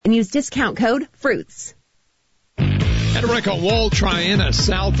Use discount code FRUITS. Had a wreck on Wall Triana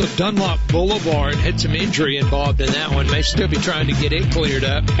south of Dunlop Boulevard. Had some injury involved in that one. May still be trying to get it cleared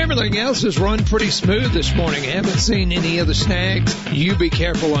up. Everything else has run pretty smooth this morning. Haven't seen any other snags. You be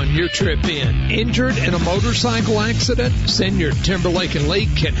careful on your trip in. Injured in a motorcycle accident? Send your Timberlake and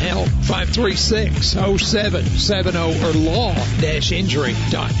Leak can help. 536-0770 or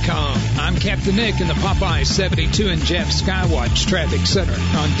law-injury.com. I'm Captain Nick in the Popeye 72 and Jeff Skywatch Traffic Center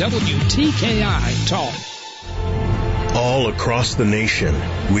on WTKI Talk. All across the nation,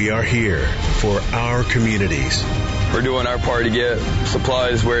 we are here for our communities. We're doing our part to get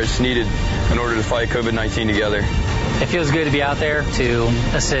supplies where it's needed in order to fight COVID-19 together. It feels good to be out there to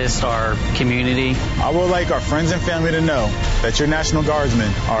assist our community. I would like our friends and family to know that your National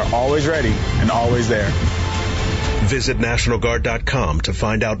Guardsmen are always ready and always there. Visit NationalGuard.com to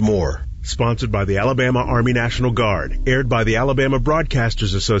find out more. Sponsored by the Alabama Army National Guard. Aired by the Alabama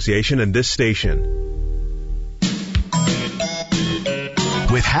Broadcasters Association and this station.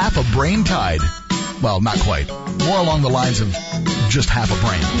 With half a brain tied. Well, not quite. More along the lines of just half a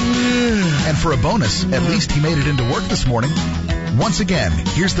brain. And for a bonus, at least he made it into work this morning. Once again,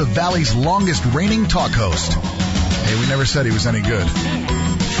 here's the Valley's longest reigning talk host. Hey, we never said he was any good.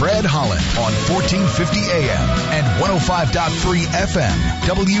 Fred Holland on 1450 AM and 105.3 FM,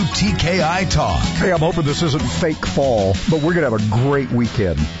 WTKI Talk. Hey, I'm hoping this isn't fake fall, but we're going to have a great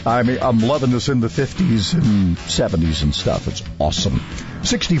weekend. I mean, I'm loving this in the 50s and 70s and stuff. It's awesome.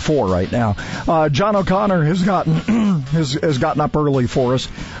 64 right now. John O'Connor has gotten has gotten up early for us.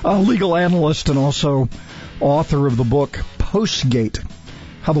 Legal analyst and also author of the book Postgate.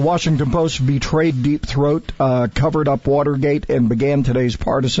 How the Washington Post betrayed Deep Throat, covered up Watergate, and began today's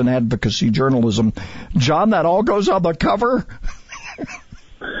partisan advocacy journalism. John, that all goes on the cover?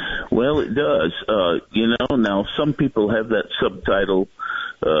 Well, it does. Now some people have that subtitle,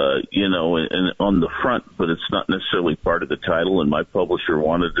 and on the front, but it's not necessarily part of the title, and my publisher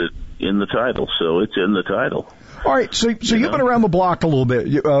wanted it in the title, so it's in the title. All right, so you've been around the block a little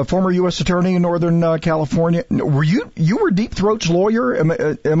bit. Former U.S. Attorney in Northern California. You were Deep Throat's lawyer?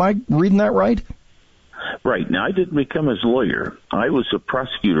 Am I reading that right? Right. Now, I didn't become his lawyer. I was a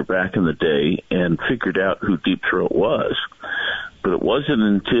prosecutor back in the day and figured out who Deep Throat was. But it wasn't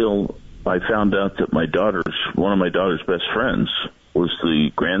until I found out that one of my daughter's best friends was the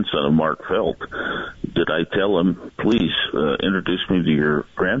grandson of Mark Felt. Did I tell him, please introduce me to your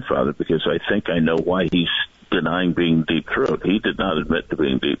grandfather because I think I know why he's denying being Deep Throat. He did not admit to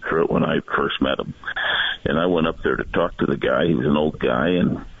being Deep Throat when I first met him. And I went up there to talk to the guy. He was an old guy,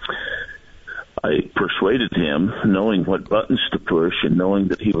 and I persuaded him, knowing what buttons to push and knowing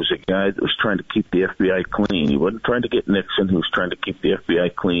that he was a guy that was trying to keep the FBI clean. He wasn't trying to get Nixon. He was trying to keep the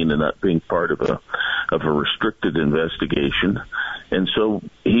FBI clean and not being part of a restricted investigation. And so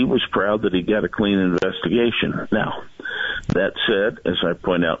he was proud that he got a clean investigation. Now, that said, as I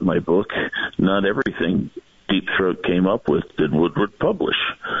point out in my book, not everything Deep Throat came up with did Woodward publish.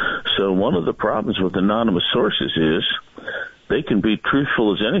 So one of the problems with anonymous sources is they can be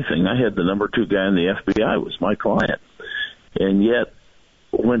truthful as anything. I had the number 2 guy in the FBI was my client. And yet,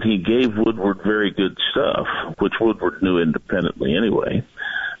 when he gave Woodward very good stuff, which Woodward knew independently anyway,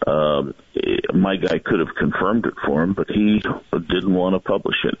 my guy could have confirmed it for him, but he didn't want to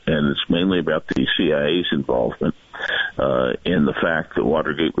publish it. And it's mainly about the CIA's involvement in the fact that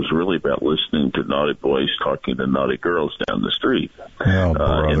Watergate was really about listening to naughty boys talking to naughty girls down the street. Oh,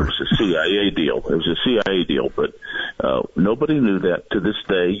 and it was a CIA deal. It was a CIA deal, but nobody knew that. To this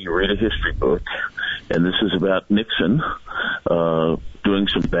day, you read a history book, and this is about Nixon doing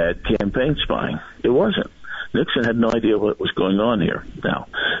some bad campaign spying. It wasn't. Nixon had no idea what was going on here. Now,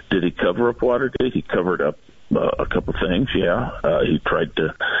 did he cover up Watergate? He covered up a couple things, yeah. He tried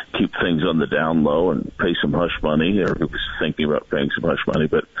to keep things on the down low and pay some hush money, or he was thinking about paying some hush money.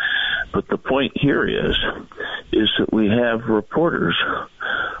 But the point here is that we have reporters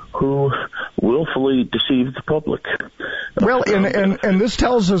who willfully deceive the public. Well, and this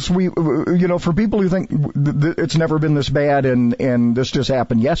tells us for people who think it's never been this bad and this just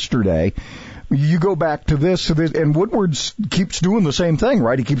happened yesterday. You go back to this, and Woodward keeps doing the same thing,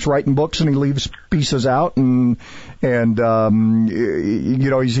 right? He keeps writing books and he leaves pieces out, and he's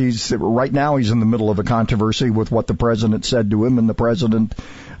right now he's in the middle of a controversy with what the president said to him, and the president,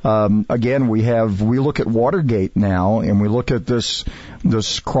 again, we look at Watergate now, and we look at this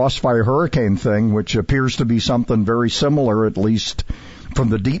Crossfire Hurricane thing, which appears to be something very similar, at least from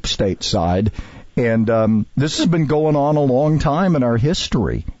the deep state side, and this has been going on a long time in our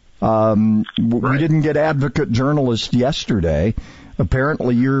history. We didn't get advocate journalists yesterday.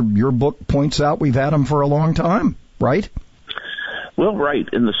 Apparently, your book points out we've had them for a long time, right? Well, right,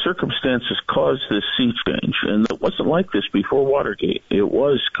 and the circumstances caused this sea change, and it wasn't like this before Watergate. It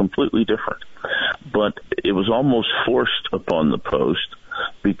was completely different, but it was almost forced upon the Post,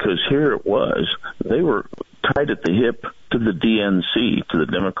 because here it was, they were tied at the hip to the DNC, to the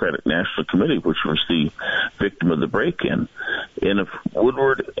Democratic National Committee, which was the victim of the break-in. And if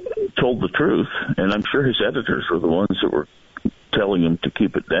Woodward told the truth, and I'm sure his editors were the ones that were telling him to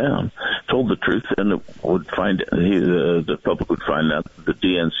keep it down, told the truth, and it would the public would find out that the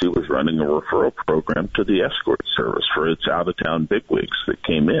DNC was running a referral program to the escort service for its out-of-town bigwigs that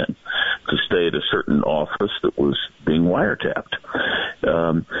came in to stay at a certain office that was being wiretapped.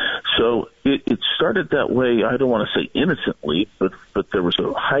 So it started that way. I don't want to say innocently, but there was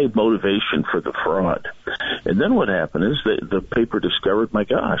a high motivation for the fraud. And then what happened is the paper discovered, my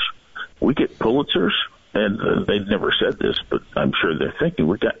gosh, we get Pulitzers. And they've never said this, but I'm sure they're thinking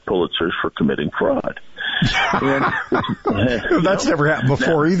we got Pulitzers for committing fraud. That's never happened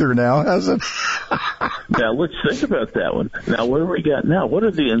before either now, has it? Now, let's think about that one. Now, what do we got now? What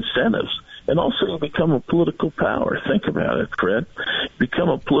are the incentives? And also, you become a political power. Think about it, Fred. Become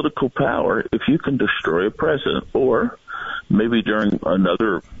a political power if you can destroy a president, or maybe during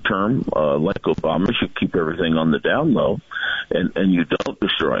another term, like Obama's, you keep everything on the down low, and you don't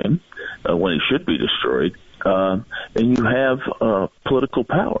destroy him when he should be destroyed, and you have political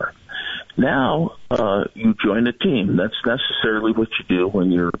power. Now you join a team. That's necessarily what you do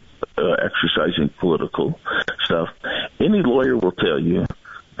when you're exercising political stuff. Any lawyer will tell you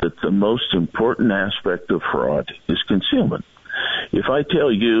that the most important aspect of fraud is concealment. If I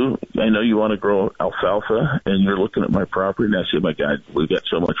tell you, I know you want to grow alfalfa, and you're looking at my property, and I say, my God, we've got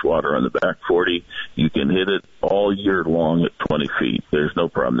so much water on the back 40, you can hit it all year long at 20 feet. There's no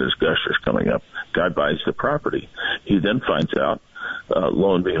problem. There's gushers coming up. Guy buys the property. He then finds out,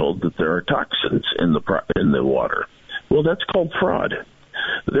 lo and behold, that there are toxins in the water. Well, that's called fraud.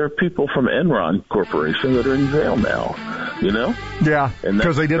 There are people from Enron Corporation that are in jail now, you know? Yeah,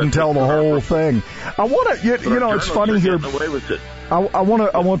 because they didn't tell the whole thing. I want to, you know, it's funny here. I want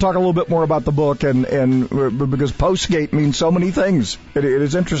to talk a little bit more about the book, and because Postgate means so many things. It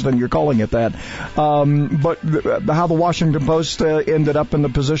is interesting you're calling it that. But how the Washington Post ended up in the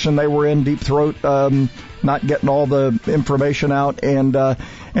position they were in, deep throat, not getting all the information out, and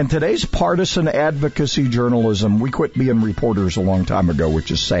today's partisan advocacy journalism. We quit being reporters a long time ago,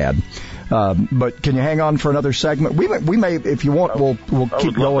 which is sad. But can you hang on for another segment? We may, if you want, we'll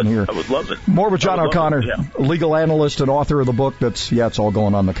keep going here. I would love it. More with John O'Connor, legal analyst and author of the book it's all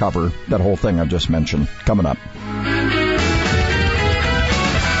going on the cover. That whole thing I just mentioned. Coming up.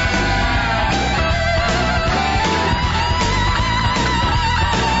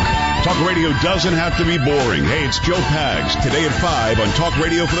 Talk radio doesn't have to be boring. Hey, it's Joe Pags. Today at 5 on Talk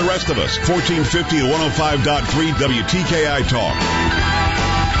Radio for the rest of us. 1450 to 105.3 WTKI Talk.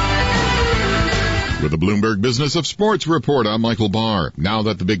 With the Bloomberg Business of Sports Report, I'm Michael Barr. Now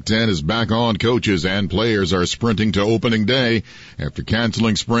that the Big Ten is back on, coaches and players are sprinting to opening day. After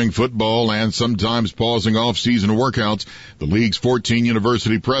canceling spring football and sometimes pausing off-season workouts, the league's 14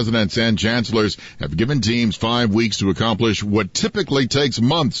 university presidents and chancellors have given teams 5 weeks to accomplish what typically takes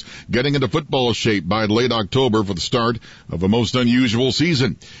months, getting into football shape by late October for the start of a most unusual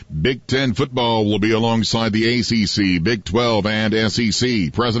season. Big Ten football will be alongside the ACC, Big 12, and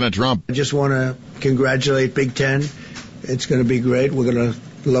SEC. President Trump. I just want to congratulate Big Ten. It's going to be great. We're going to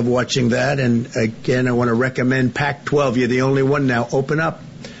love watching that. And again, I want to recommend Pac-12. You're the only one now. Open up,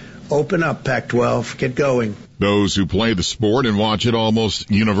 Pac-12. Get going. Those who play the sport and watch it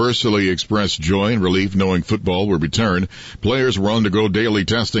almost universally express joy and relief knowing football will return. Players will undergo daily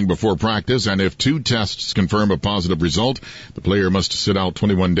testing before practice, and if 2 tests confirm a positive result, the player must sit out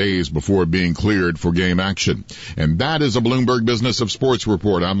 21 days before being cleared for game action. And that is a Bloomberg Business of Sports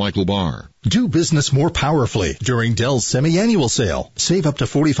Report. I'm Michael Barr. Do business more powerfully during Dell's semi-annual sale. Save up to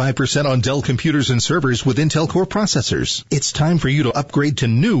 45% on Dell computers and servers with Intel Core processors. It's time for you to upgrade to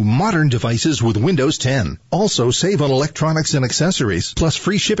new modern devices with Windows 10. Also, save on electronics and accessories, plus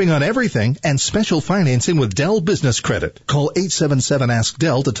free shipping on everything and special financing with Dell Business Credit. Call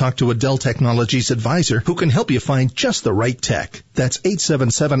 877-ASK-DELL to talk to a Dell Technologies advisor who can help you find just the right tech. That's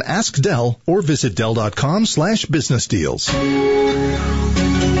 877-ASK-DELL or visit Dell.com/business deals.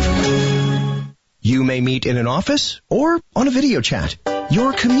 You may meet in an office or on a video chat.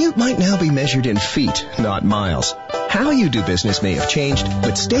 Your commute might now be measured in feet, not miles. How you do business may have changed,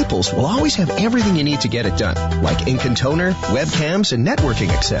 but Staples will always have everything you need to get it done, like ink and toner, webcams, and networking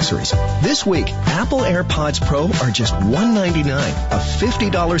accessories. This week, Apple AirPods Pro are just $199, a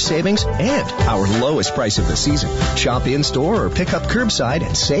 $50 savings, and our lowest price of the season. Shop in-store or pick up curbside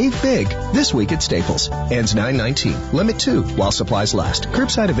and save big this week at Staples. Ends 9/19. Limit 2 while supplies last.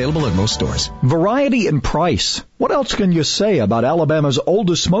 Curbside available in most stores. Variety and price. What else can you say about Alabama's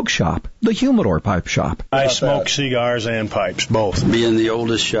oldest smoke shop, the Humidor Pipe Shop? I smoke cigars and pipes, both. Being the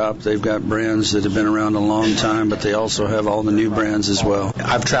oldest shop, they've got brands that have been around a long time, but they also have all the new brands as well.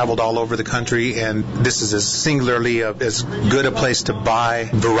 I've traveled all over the country, and this is as singularly as good a place to buy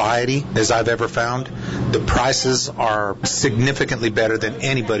variety as I've ever found. The prices are significantly better than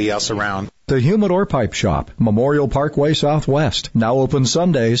anybody else around. The Humidor Pipe Shop, Memorial Parkway Southwest. Now open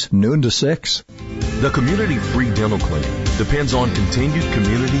Sundays, noon to 6. The Community Free Dental Clinic depends on continued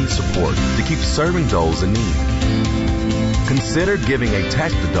community support to keep serving those in need. Consider giving a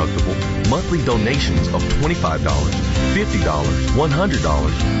tax-deductible monthly donations of $25, $50,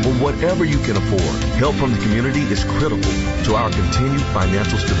 $100, or whatever you can afford. Help from the community is critical to our continued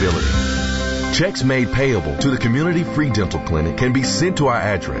financial stability. Checks made payable to the Community Free Dental Clinic can be sent to our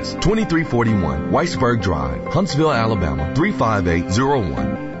address, 2341 Weisberg Drive, Huntsville, Alabama,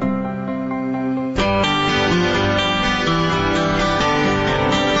 35801.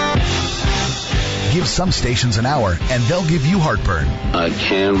 Give some stations an hour, and they'll give you heartburn. I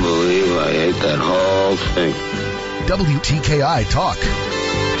can't believe I ate that whole thing. WTKI Talk.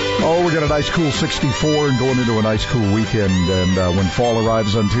 Oh, we got a nice cool 64 and going into a nice cool weekend. And when fall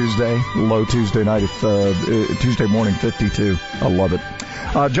arrives on Tuesday, low Tuesday night, Tuesday morning, 52. I love it.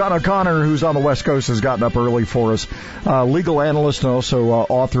 John O'Connor, who's on the West Coast, has gotten up early for us. Legal analyst and also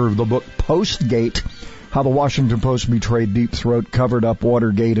author of the book Postgate, How the Washington Post Betrayed Deep Throat, Covered Up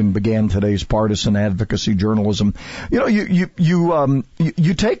Watergate, and Began Today's Partisan Advocacy Journalism. You know,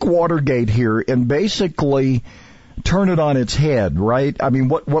 you take Watergate here and basically turn it on its head, right? I mean,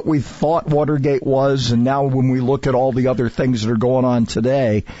 what we thought Watergate was, and now when we look at all the other things that are going on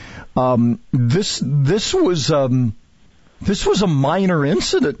today, this was a minor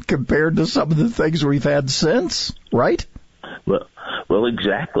incident compared to some of the things we've had since, right? Well,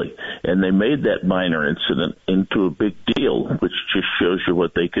 exactly. And they made that minor incident into a big deal, which just shows you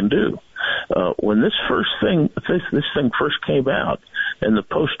what they can do. When this thing first came out, and the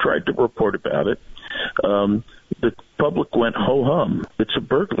Post tried to report about it, the public went ho-hum. It's a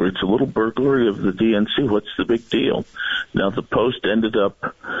burglary. It's a little burglary of the DNC. What's the big deal? Now, the Post ended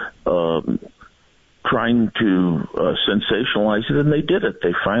up trying to sensationalize it, and they did it.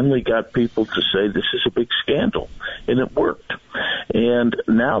 They finally got people to say this is a big scandal, and it worked. And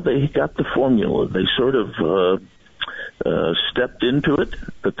now they got the formula. They sort of stepped into it,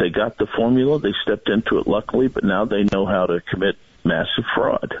 but they got the formula. They stepped into it luckily, but now they know how to commit massive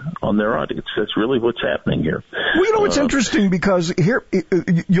fraud on their audience. That's really what's happening here. Well, you know, it's interesting because here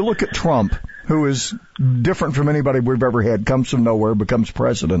you look at Trump, who is different from anybody we've ever had, comes from nowhere, becomes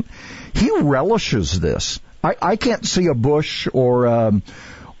president. He relishes this. I can't see a Bush or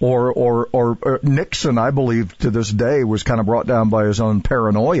Nixon, I believe, to this day was kind of brought down by his own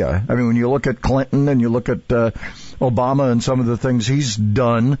paranoia. I mean, when you look at Clinton and you look at Obama and some of the things he's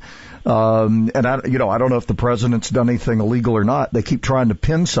done, and I don't know if the president's done anything illegal or not. They keep trying to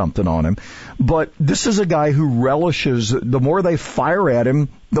pin something on him. But this is a guy who relishes, the more they fire at him,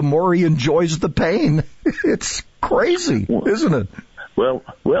 the more he enjoys the pain. It's crazy, isn't it? Well,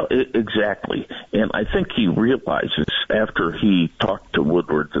 exactly. And I think he realizes after he talked to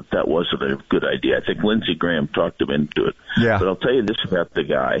Woodward that wasn't a good idea. I think Lindsey Graham talked him into it. Yeah. But I'll tell you this about the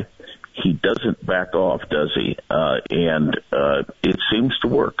guy. He doesn't back off, does he? And it seems to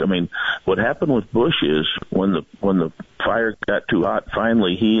work. I mean, what happened with Bush is when the fire got too hot,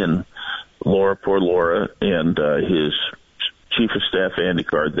 finally he and poor Laura, and his chief of staff, Andy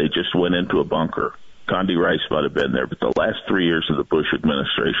Card, they just went into a bunker. Condi Rice might have been there, but the last 3 years of the Bush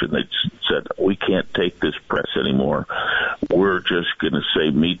administration, they said, we can't take this press anymore. We're just going to say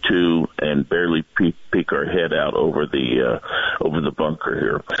Me Too and barely peek our head out over the bunker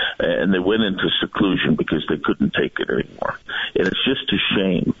here. And they went into seclusion because they couldn't take it anymore. And it's just a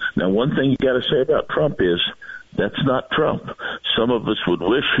shame. Now, one thing you got to say about Trump is, that's not Trump. Some of us would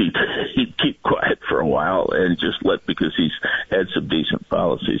wish he'd keep quiet for a while and just because he's had some decent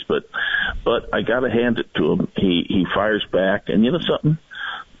policies. But I got to hand it to him. He fires back, and you know something?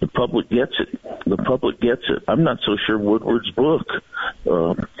 The public gets it. The public gets it. I'm not so sure Woodward's book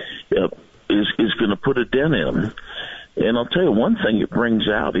is going to put a dent in him. And I'll tell you one thing it brings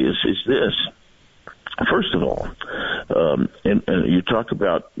out is this. First of all, and you talk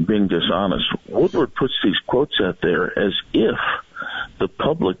about being dishonest. Woodward puts these quotes out there as if the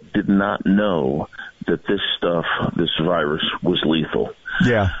public did not know that this virus was lethal.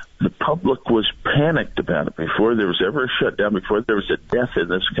 Yeah. The public was panicked about it before there was ever a shutdown, before there was a death in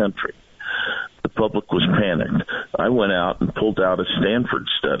this country. The public was panicked. I went out and pulled out a Stanford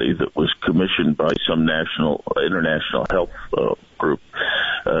study that was commissioned by some international health group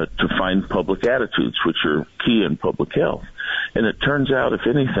to find public attitudes, which are key in public health. And it turns out, if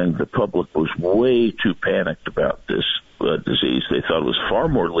anything, the public was way too panicked about this disease. They thought it was far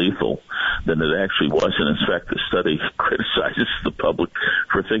more lethal than it actually was. And in fact, the study criticizes the public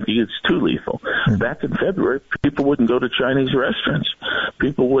for thinking it's too lethal. Back in February, people wouldn't go to Chinese restaurants.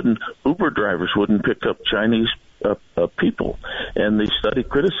 Uber drivers wouldn't pick up Chinese people, and the study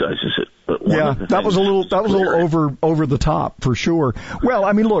criticizes it. But that was a little over the top for sure. Well,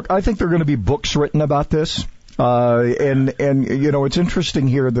 I mean, look, I think there are going to be books written about this. And you know, it's interesting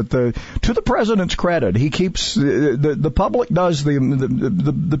here that to the president's credit, he keeps the public does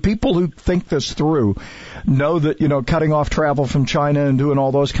the people who think this through know that, you know, cutting off travel from China and doing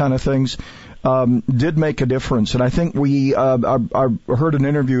all those kind of things did make a difference. And I think I heard an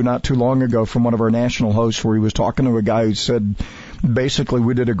interview not too long ago from one of our national hosts where he was talking to a guy who said, basically,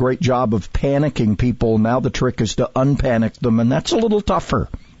 we did a great job of panicking people. Now the trick is to unpanic them, and that's a little tougher,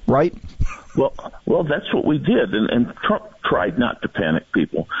 right? Well, that's what we did, and Trump tried not to panic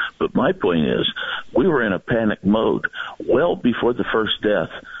people. But my point is, we were in a panic mode. Well before the first death,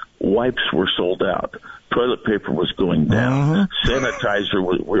 wipes were sold out. Toilet paper was going down. Sanitizer,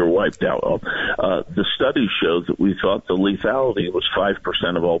 we were wiped out. The studies showed that we thought the lethality was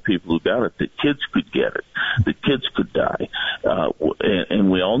 5% of all people who got it. The kids could get it. The kids could die.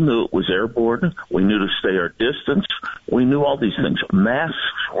 And we all knew it was airborne. We knew to stay our distance. We knew all these things. Masks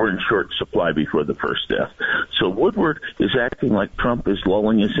were in short supply before the first death. So Woodward is acting like Trump is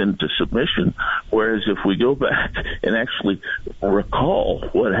lulling us into submission, whereas if we go back and actually recall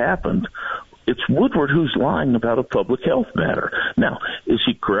what happened, it's Woodward who's lying about a public health matter. Now, is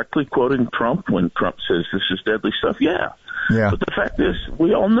he correctly quoting Trump when Trump says this is deadly stuff? Yeah. But the fact is,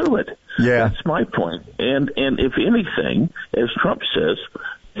 we all knew it. Yeah. That's my point. And if anything, as Trump says,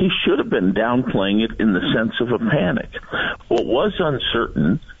 he should have been downplaying it in the sense of a panic. What was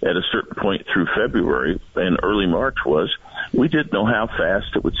uncertain at a certain point through February and early March was we didn't know how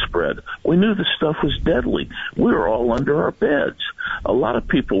fast it would spread. We knew the stuff was deadly. We were all under our beds. A lot of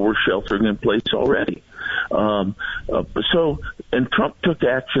people were sheltering in place already. And Trump took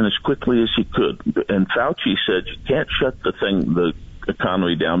action as quickly as he could. And Fauci said you can't shut the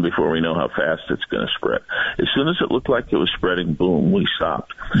economy down before we know how fast it's going to spread. As soon as it looked like it was spreading, boom, we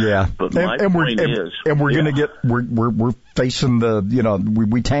stopped. Yeah. But my point is, we're going to get, we're facing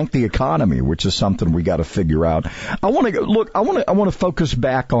we tank the economy, which is something we got to figure out. I want to focus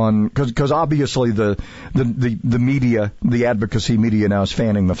back on, because obviously the media, the advocacy media now is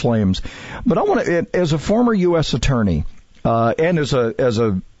fanning the flames. But I want to, as a former U.S. attorney, and as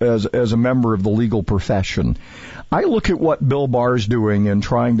a member of the legal profession, I look at what Bill Barr's doing and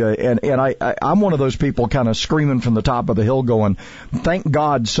trying to, and I'm one of those people kind of screaming from the top of the hill going, thank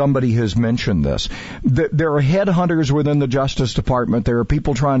God somebody has mentioned this. There are headhunters within the Justice Department. There are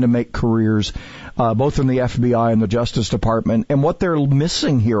people trying to make careers, both in the FBI and the Justice Department. And what they're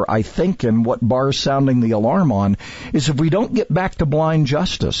missing here, I think, and what Barr's sounding the alarm on, is if we don't get back to blind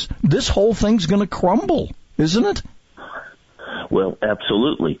justice, this whole thing's going to crumble, isn't it? Well,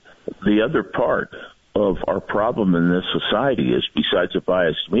 absolutely. The other part of our problem in this society is, besides a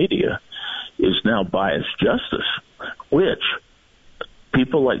biased media, is now biased justice, which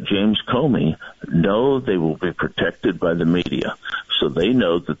people like James Comey know they will be protected by the media. So they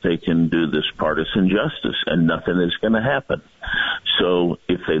know that they can do this partisan justice and nothing is going to happen. So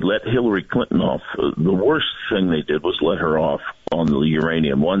if they let Hillary Clinton off, the worst thing they did was let her off on the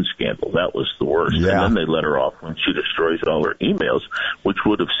Uranium One scandal. That was the worst. Yeah. And then they let her off when she destroys all her emails, which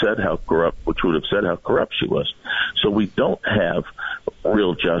would have said how corrupt she was. So we don't have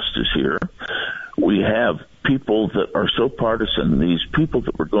real justice here. We have people that are so partisan. These people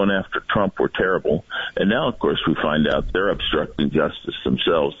that were going after Trump were terrible. And now, of course, we find out they're obstructing justice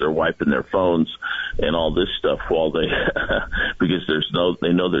themselves. They're wiping their phones and all this stuff while because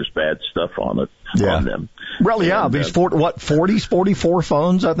they know there's bad stuff on them. Well, yeah, these 44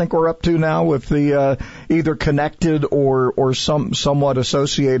 phones I think we're up to now with the either connected or somewhat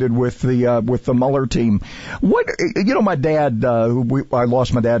associated with the Mueller team. My dad, I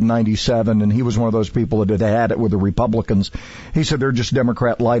lost my dad in 97, and he was one of those people that had it with the Republicans. He said, they're just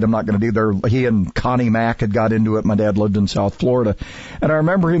Democrat light. I'm not going to do he and Connie Mack had got into it. My dad lived in South Florida. And I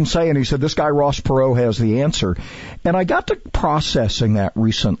remember him saying, he said, this guy Ross Perot has the answer. And I got to processing that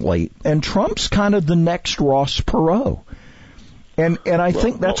recently. And Trump's kind of the next Ross Perot. And I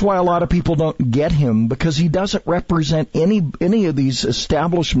think that's why a lot of people don't get him, because he doesn't represent any of these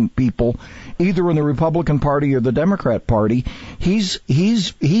establishment people, either in the Republican Party or the Democrat Party. He's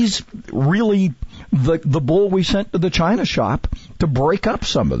really the bull we sent to the China shop to break up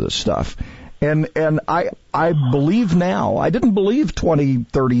some of this stuff. And I believe now. I didn't believe 20,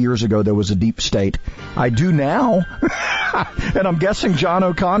 30 years ago there was a deep state. I do now. And I'm guessing John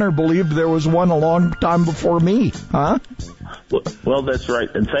O'Connor believed there was one a long time before me. Huh? Well, that's right.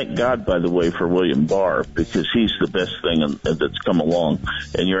 And thank God, by the way, for William Barr, because he's the best thing that's come along.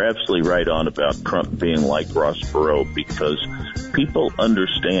 And you're absolutely right on about Trump being like Ross Perot, because people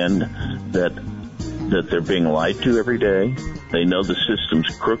understand that they're being lied to every day. They know the system's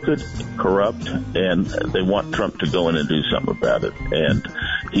crooked, corrupt, and they want Trump to go in and do something about it. And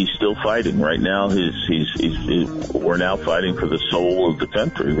he's still fighting right now. We're now fighting for the soul of the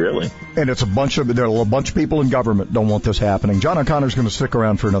country, really. And it's there are a bunch of people in government don't want this happening. John O'Connor's going to stick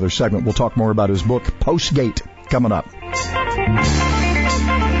around for another segment. We'll talk more about his book, Postgate, coming up.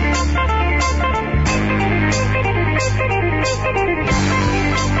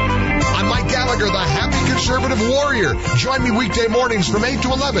 The happy conservative warrior. Join me weekday mornings from 8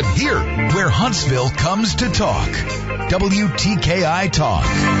 to 11 here, where Huntsville comes to talk. WTKI Talk.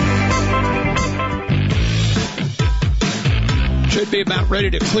 Should be about ready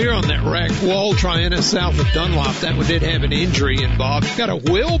to clear on that wrecked wall Triana south of Dunlop. That one did have an injury involved. Got a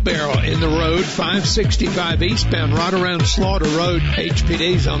wheelbarrow in the road, 565 eastbound, right around Slaughter Road.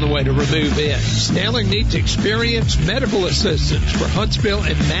 HPD's on the way to remove it. Snelling needs experienced medical assistance for Huntsville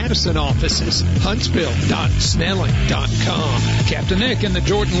and Madison offices. Huntsville.snelling.com. Captain Nick in the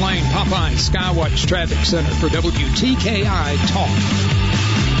Jordan Lane Popeye Skywatch Traffic Center for WTKI Talk.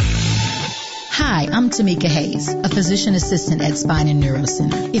 Hi, I'm Tamika Hayes, a physician assistant at Spine and Neuro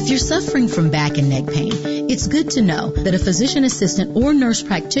Center. If you're suffering from back and neck pain, it's good to know that a physician assistant or nurse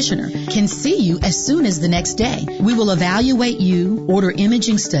practitioner can see you as soon as the next day. We will evaluate you, order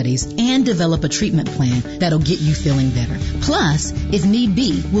imaging studies, and develop a treatment plan that'll get you feeling better. Plus, if need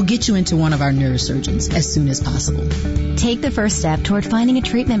be, we'll get you into one of our neurosurgeons as soon as possible. Take the first step toward finding a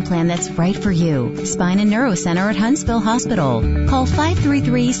treatment plan that's right for you. Spine and Neuro Center at Huntsville Hospital. Call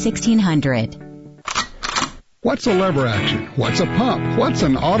 533-1600. What's a lever action? What's a pump? What's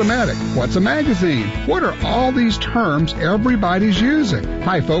an automatic? What's a magazine? What are all these terms everybody's using?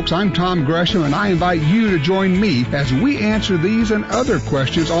 Hi folks, I'm Tom Gresham, and I invite you to join me as we answer these and other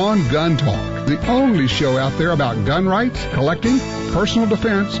questions on Gun Talk, the only show out there about gun rights, collecting, personal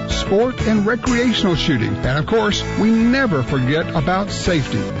defense, sport, and recreational shooting. And of course, we never forget about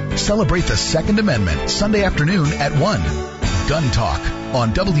safety. Celebrate the Second Amendment Sunday afternoon at 1. Gun Talk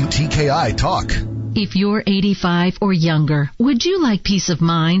on WTKI Talk. If you're 85 or younger, would you like peace of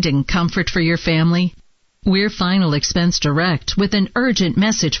mind and comfort for your family? We're Final Expense Direct with an urgent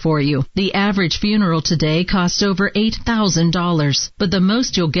message for you. The average funeral today costs over $8,000, but the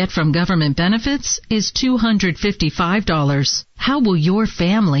most you'll get from government benefits is $255. How will your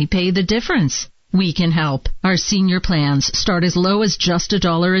family pay the difference? We can help. Our senior plans start as low as just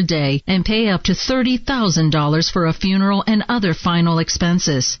 $1 a day and pay up to $30,000 for a funeral and other final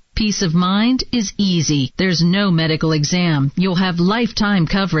expenses. Peace of mind is easy. There's no medical exam. You'll have lifetime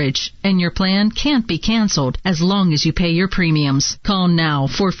coverage, and your plan can't be canceled as long as you pay your premiums. Call now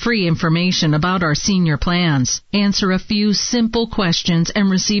for free information about our senior plans. Answer a few simple questions and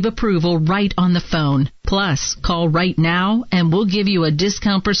receive approval right on the phone. Plus, call right now and we'll give you a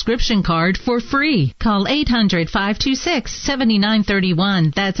discount prescription card for free. Call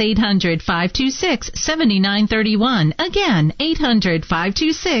 800-526-7931. That's 800-526-7931. Again,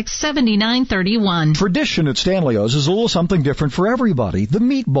 800-526-7931. Tradition at Stanley's is a little something different for everybody. The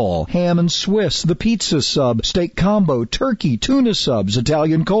meatball, ham and Swiss, the pizza sub, steak combo, turkey, tuna subs,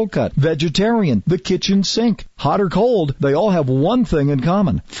 Italian cold cut, vegetarian, the kitchen sink. Hot or cold, they all have one thing in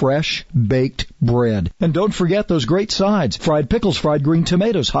common: fresh baked bread. And don't forget those great sides: fried pickles, fried green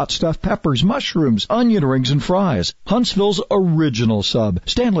tomatoes, hot stuffed peppers, mushrooms, onion rings, and fries. Huntsville's original sub.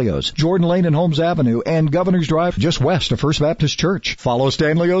 Stanley's, Jordan Lane and Holmes Avenue, and Governor's Drive just west of First Baptist Church. Follow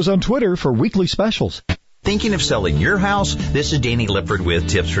Stanley's on Twitter for weekly specials. Thinking of selling your house? This is Danny Lippard with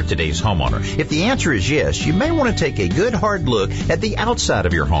Tips for Today's Homeowner. If the answer is yes, you may want to take a good hard look at the outside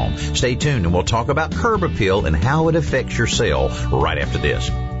of your home. Stay tuned and we'll talk about curb appeal and how it affects your sale right after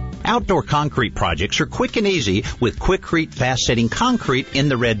this. Outdoor concrete projects are quick and easy with Quikrete fast-setting concrete in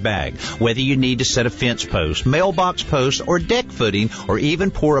the red bag. Whether you need to set a fence post, mailbox post, or deck footing, or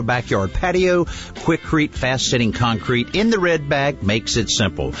even pour a backyard patio, Quikrete fast-setting concrete in the red bag makes it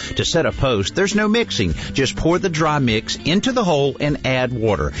simple. To set a post, there's no mixing. Just pour the dry mix into the hole and add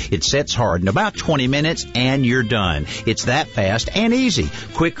water. It sets hard in about 20 minutes and you're done. It's that fast and easy.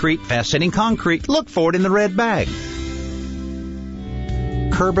 Quikrete fast-setting concrete. Look for it in the red bag.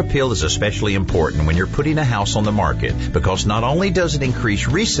 Curb appeal is especially important when you're putting a house on the market because not only does it increase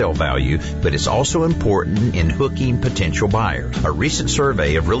resale value, but it's also important in hooking potential buyers. A recent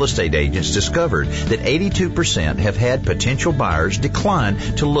survey of real estate agents discovered that 82% have had potential buyers decline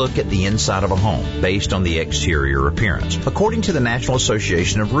to look at the inside of a home based on the exterior appearance. According to the National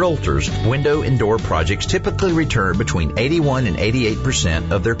Association of Realtors, window and door projects typically return between 81 and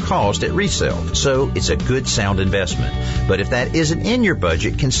 88% of their cost at resale, so it's a good sound investment. But if that isn't in your budget,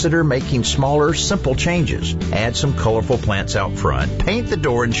 consider making smaller, simple changes. Add some colorful plants out front, paint the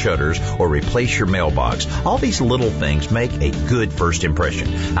door and shutters, or replace your mailbox. All these little things make a good first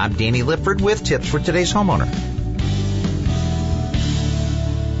impression. I'm Danny Lippard with Tips for Today's Homeowner.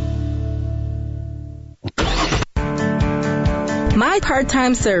 My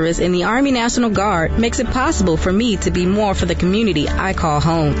part-time service in the Army National Guard makes it possible for me to be more for the community I call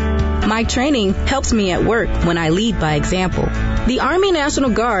home. My training helps me at work when I lead by example. The Army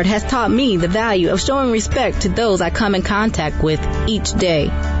National Guard has taught me the value of showing respect to those I come in contact with each day.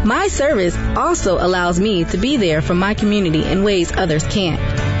 My service also allows me to be there for my community in ways others can't.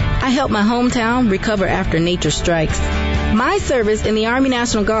 I help my hometown recover after nature strikes. My service in the Army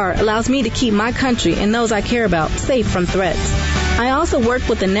National Guard allows me to keep my country and those I care about safe from threats. I also work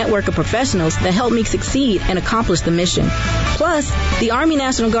with a network of professionals that help me succeed and accomplish the mission. Plus, the Army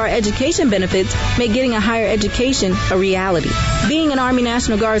National Guard education benefits make getting a higher education a reality. Being an Army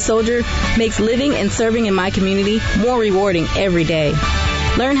National Guard soldier makes living and serving in my community more rewarding every day.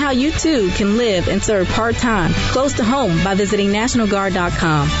 Learn how you too can live and serve part-time close to home by visiting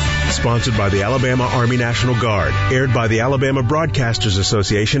NationalGuard.com. Sponsored by the Alabama Army National Guard. Aired by the Alabama Broadcasters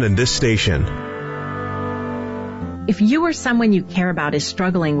Association and this station. If you or someone you care about is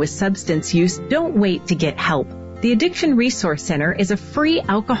struggling with substance use, don't wait to get help. The Addiction Resource Center is a free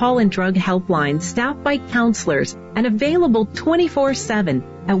alcohol and drug helpline staffed by counselors and available 24/7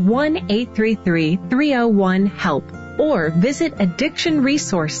 at 1-833-301-HELP or visit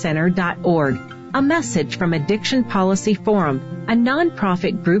addictionresourcecenter.org. A message from Addiction Policy Forum, a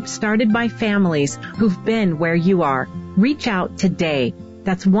nonprofit group started by families who've been where you are. Reach out today.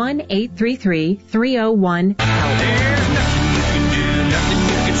 That's 1-833-301-HELP. There's nothing you can do, nothing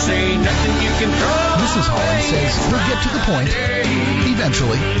you can say, nothing you can throw. Mrs. Holland says we'll get to the point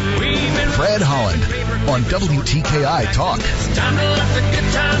eventually. Fred Holland on WTKI Talk. It's time to let the good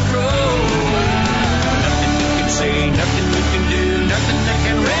times roll. Nothing you can say, nothing you can do, nothing that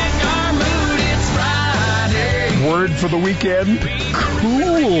can wreck our mood. It's Friday. Word for the weekend?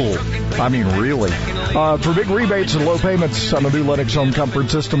 Cool. I mean, really. For big rebates and low payments on the new Lennox Home Comfort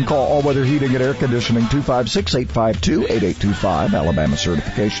System, call All Weather Heating and Air Conditioning 256-852-8825. Alabama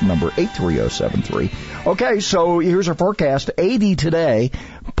certification number 83073. Okay, so here's our forecast. 80 today,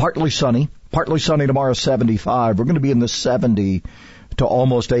 partly sunny tomorrow, 75. We're going to be in the 70 to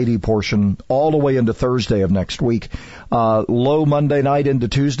almost 80 portion all the way into Thursday of next week. Low Monday night into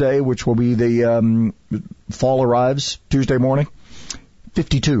Tuesday, which will be the fall arrives Tuesday morning.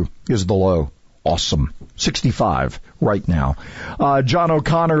 52 is the low. Awesome. 65 right now. John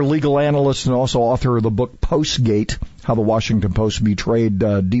O'Connor, legal analyst and also author of the book Postgate, How the Washington Post Betrayed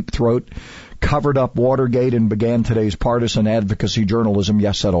Deep Throat, covered up Watergate, and began today's partisan advocacy journalism.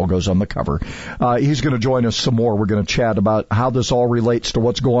 Yes, that all goes on the cover. He's going to join us some more. We're going to chat about how this all relates to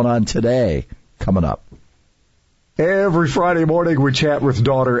what's going on today coming up. Every Friday morning we chat with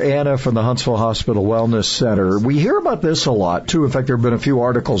daughter Anna from the Huntsville Hospital Wellness Center. We hear about this a lot, too. In fact, there have been a few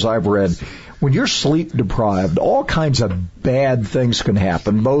articles I've read. When you're sleep deprived, all kinds of bad things can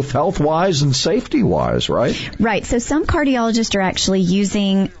happen, both health-wise and safety-wise, right? Right. So some cardiologists are actually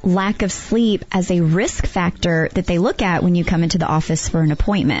using lack of sleep as a risk factor that they look at when you come into the office for an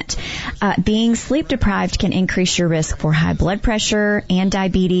appointment. Being sleep deprived can increase your risk for high blood pressure and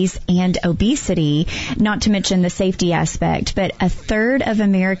diabetes and obesity, not to mention the safety aspect. But a third of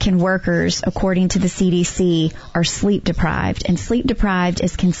American workers, according to the CDC, are sleep deprived, and sleep deprived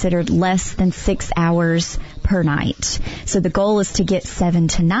is considered less than than 6 hours per night. So the goal is to get 7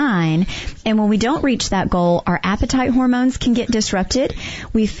 to 9. And when we don't reach that goal, our appetite hormones can get disrupted.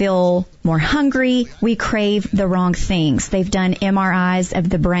 We feel more hungry. We crave the wrong things. They've done MRIs of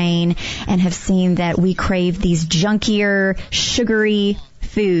the brain and have seen that we crave these junkier, sugary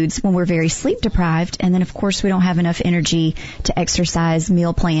foods when we're very sleep deprived, and then of course we don't have enough energy to exercise,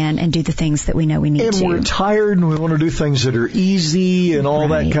 meal plan, and do the things that we know we need and to. And we're tired and we want to do things that are easy and all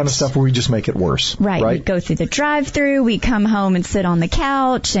that kind of stuff where we just make it worse. Right. We go through the drive-through, we come home and sit on the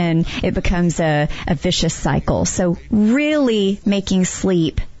couch, and it becomes a vicious cycle. So really making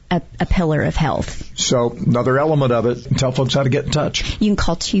sleep a pillar of health. So another element of it, tell folks how to get in touch. You can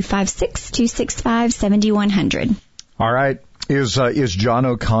call 256-265-7100. All right. Is John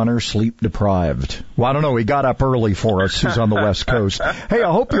O'Connor sleep deprived? Well, I don't know. He got up early for us. He's on the West Coast. Hey,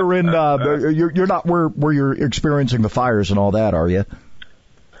 I hope you're in. You're not where you're experiencing the fires and all that, are you?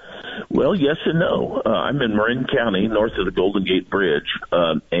 Well, yes and no. I'm in Marin County, north of the Golden Gate Bridge,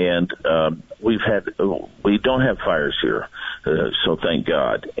 and we don't have fires here, so thank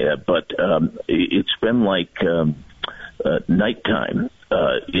God. But it's been like nighttime.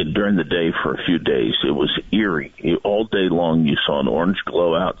 During the day for a few days. It was eerie. All day long you saw an orange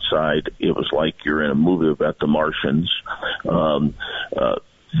glow outside. It was like you're in a movie about the Martians. The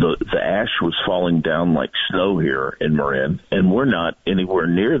ash was falling down like snow here in Marin, and we're not anywhere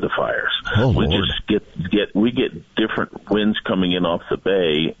near the fires. We just get different winds coming in off the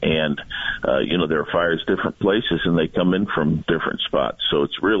bay, and there are fires different places, and they come in from different spots. So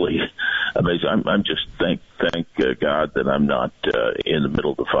it's really amazing. I'm just thank God that I'm not in the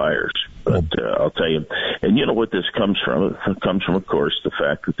middle of the fires. But I'll tell you, and you know what this comes from? It comes from, of course, the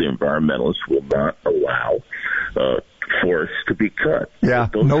fact that the environmentalists will not allow forests to be cut. Yeah,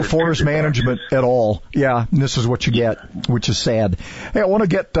 no forest management at all. Yeah, and this is what you get, which is sad. Hey, I want to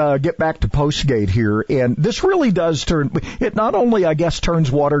get back to Postgate here, and this really does turn. It not only, I guess,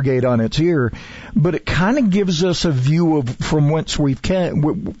 turns Watergate on its ear, but it kind of gives us a view of from whence we came,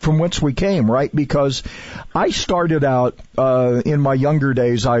 right? Because I started out in my younger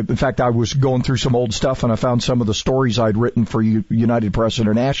days. In fact, I was going through some old stuff, and I found some of the stories I'd written for United Press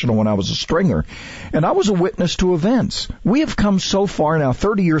International when I was a stringer, and I was a witness to events. We have come so far now.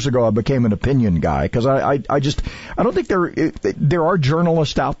 30 years ago, I became an opinion guy because I don't think there are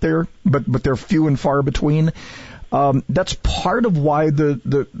journalists out there, but they're few and far between. That's part of why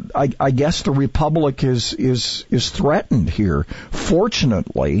I guess the Republic is threatened here.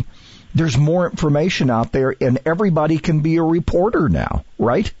 Fortunately, there's more information out there, and everybody can be a reporter now,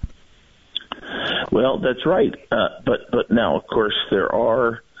 right? Well, that's right. But now, of course, there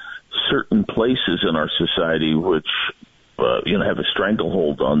are certain places in our society which have a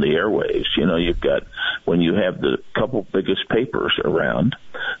stranglehold on the airwaves. You've got, when you have the couple biggest papers around,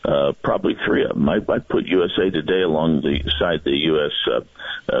 probably three of them. I put USA Today along the side the U.S.,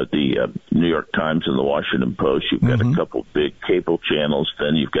 the New York Times and the Washington Post. You've got a couple big cable channels.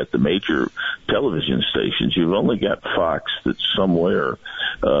 Then you've got the major television stations. You've only got Fox that's somewhere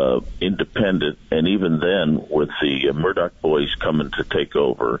independent, and even then, with the Murdoch boys coming to take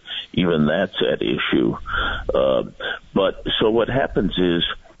over, even that's at issue. But so what happens is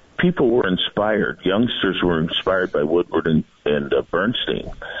people were inspired. Youngsters were inspired by Woodward and Bernstein,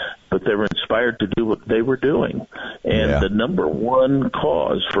 but they were inspired to do what they were doing. And the number one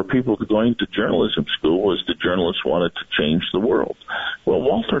cause for people going to journalism school was the journalists wanted to change the world. Well,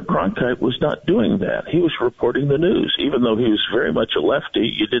 Walter Cronkite was not doing that. He was reporting the news. Even though he was very much a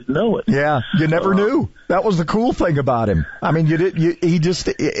lefty, you didn't know it. Yeah, you never knew. That was the cool thing about him. I mean,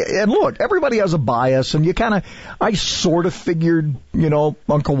 and look, everybody has a bias, and I sort of figured,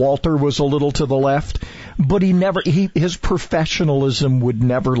 Uncle Walter was a little to the left, but his professionalism would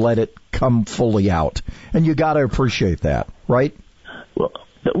never let it come fully out. And you got to appreciate that, right? Well,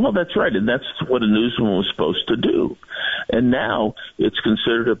 that's right, and that's what a newsman was supposed to do. And now it's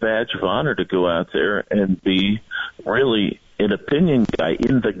considered a badge of honor to go out there and be really an opinion guy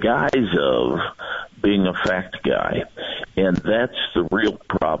in the guise of being a fact guy. And that's the real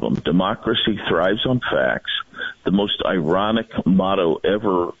problem. Democracy thrives on facts. The most ironic motto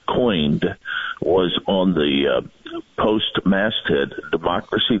ever coined was on the Post masthead,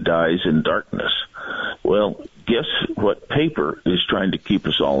 democracy dies in darkness. Well, guess what paper is trying to keep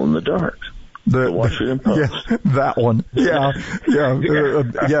us all in the dark? The Washington Post. Yeah, that one. Yeah.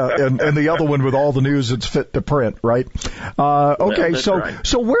 And the other one with all the news that's fit to print, right? Okay,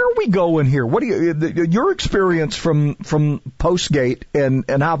 so where are we going here? What do your experience from Postgate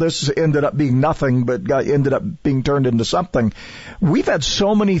and how this ended up being nothing, but ended up being turned into something? We've had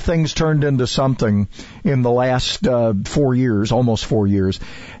so many things turned into something in the last 4 years, almost 4 years,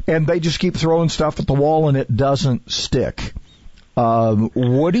 and they just keep throwing stuff at the wall and it doesn't stick.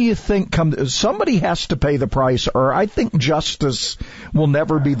 What do you think somebody has to pay the price, or I think justice will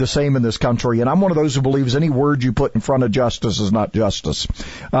never be the same in this country, and I'm one of those who believes any word you put in front of justice is not justice.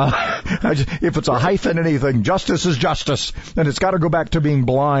 If it's a hyphen anything, justice is justice, and it's got to go back to being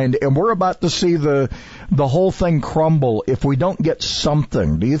blind, and we're about to see the whole thing crumble if we don't get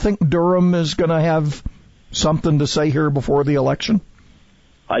something. Do you think Durham is going to have something to say here before the election?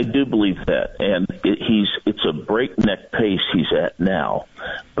 I do believe that, and it's a breakneck pace he's at now.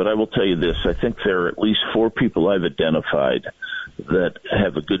 But I will tell you this, I think there are at least 4 people I've identified that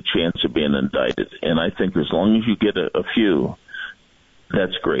have a good chance of being indicted. And I think as long as you get a few,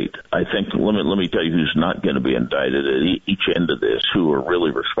 that's great. I think, let me tell you who's not going to be indicted at each end of this, who are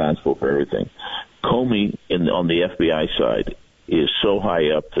really responsible for everything. Comey on the FBI side is so high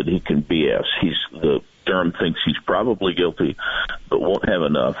up that he can BS. Durham thinks he's probably guilty, but won't have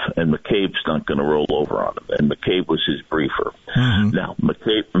enough, and McCabe's not going to roll over on him. And McCabe was his briefer. Mm-hmm. Now,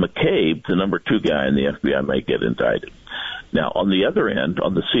 McCabe, the number 2 guy in the FBI, may get indicted. Now, on the other end,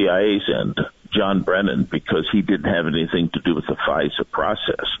 on the CIA's end, John Brennan, because he didn't have anything to do with the FISA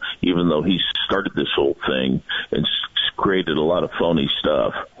process, even though he started this whole thing and created a lot of phony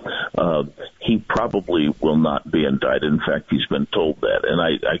stuff, he probably will not be indicted. In fact, he's been told that, and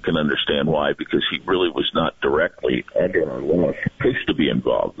I can understand why, because he really was not directly under our law supposed to be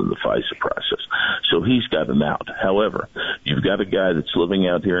involved in the FISA process. So he's got an out. However, you've got a guy that's living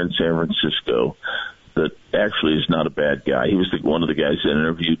out here in San Francisco that actually is not a bad guy. He was one of the guys that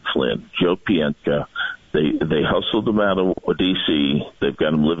interviewed Flynn, Joe Pientka. They hustled him out of D.C. They've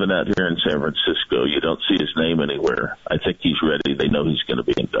got him living out here in San Francisco. You don't see his name anywhere. I think he's ready. They know he's going to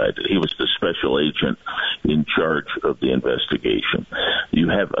be indicted. He was the special agent in charge of the investigation. You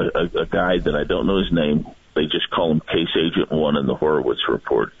have a guy that I don't know his name. They just call him Case Agent 1 in the Horowitz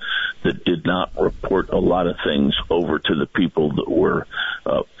report, that did not report a lot of things over to the people that were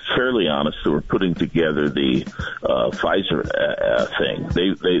fairly honest, that were putting together the FISA thing.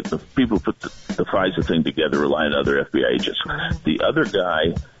 The people put the FISA thing together rely on other FBI agents. The other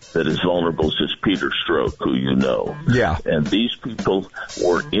guy that is vulnerable is this Peter Strzok, who you know. Yeah. And these people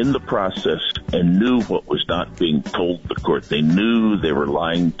were in the process and knew what was not being told the court. They knew they were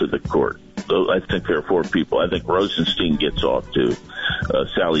lying to the court. I think there are 4 people. I think Rosenstein gets off too.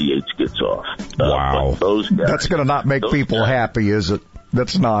 Sally Yates gets off. Wow. Those guys, that's going to not make people happy, is it?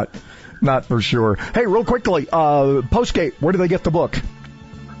 That's not for sure. Hey, real quickly, Postgate, where do they get the book?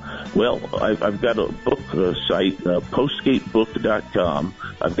 Well, I've got a book site, postgatebook.com.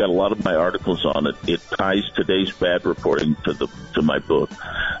 I've got a lot of my articles on it. It ties today's bad reporting to my book.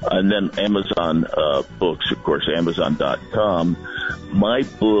 And then Amazon books, of course, Amazon.com. My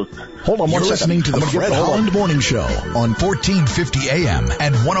book. Hold on one second. You're listening to the Fred Holland Morning Show on 1450 AM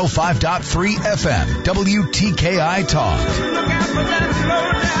and 105.3 FM, WTKI Talk.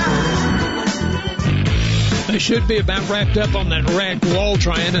 They should be about wrapped up on that wrecked wall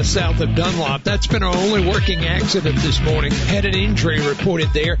Triana south of Dunlop. That's been our only working accident this morning. Had an injury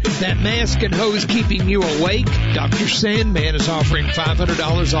reported there. That mask and hose keeping you awake? Dr. Sandman is offering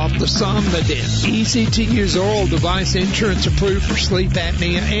 $500 off the Somnodent. Easy to use oral device, insurance approved for sleep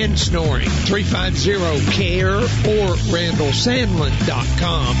apnea and snoring. 350-CARE or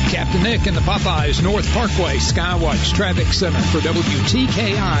RandallSandlin.com. Captain Nick and the Popeyes North Parkway Skywatch Traffic Center for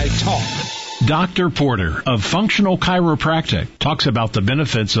WTKI Talk. Dr. Porter of Functional Chiropractic talks about the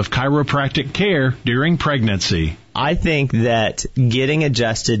benefits of chiropractic care during pregnancy. I think that getting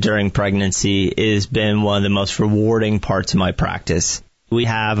adjusted during pregnancy has been one of the most rewarding parts of my practice. We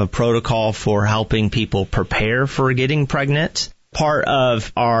have a protocol for helping people prepare for getting pregnant. Part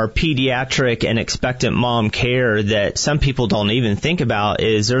of our pediatric and expectant mom care that some people don't even think about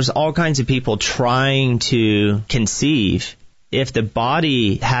is there's all kinds of people trying to conceive. If the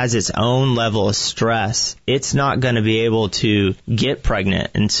body has its own level of stress, it's not going to be able to get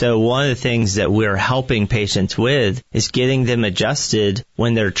pregnant. And so one of the things that we're helping patients with is getting them adjusted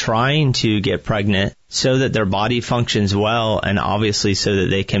when they're trying to get pregnant so that their body functions well and obviously so that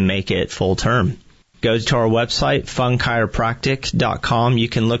they can make it full term. Go to our website, funchiropractic.com. You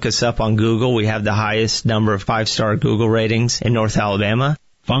can look us up on Google. We have the highest number of 5-star Google ratings in North Alabama.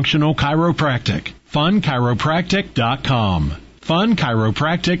 Functional Chiropractic. funchiropractic.com.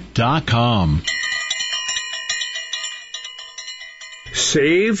 funchiropractic.com.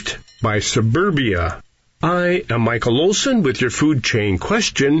 Saved by Suburbia. I am Michael Olson with your food chain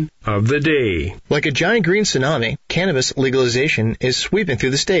question of the day. Like a giant green tsunami, cannabis legalization is sweeping through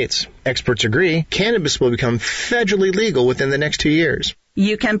the states. Experts agree cannabis will become federally legal within the next 2 years.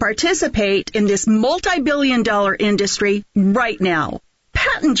 You can participate in this multi-billion-dollar industry right now.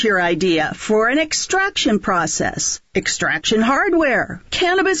 Patent your idea for an extraction process, extraction hardware,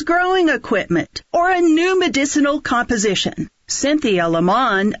 cannabis growing equipment, or a new medicinal composition. Cynthia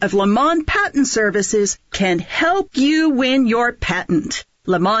Lamont of Lamont Patent Services can help you win your patent.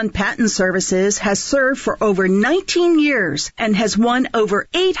 Lamont Patent Services has served for over 19 years and has won over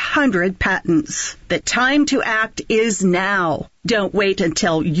 800 patents. The time to act is now. Don't wait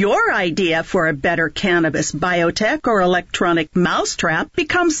until your idea for a better cannabis biotech or electronic mousetrap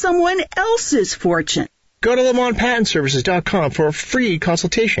becomes someone else's fortune. Go to LamontPatentServices.com for a free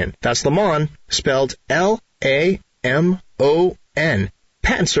consultation. That's Lamont, spelled Lamon.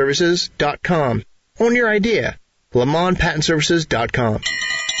 PatentServices.com. Own your idea. LamontPatentServices.com.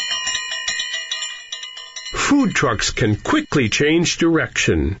 Food trucks can quickly change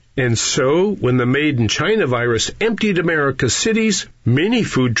direction. And so, when the Made in China virus emptied America's cities, many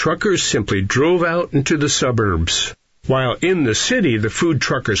food truckers simply drove out into the suburbs. While in the city, the food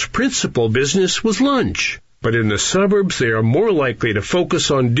truckers' principal business was lunch. But in the suburbs, they are more likely to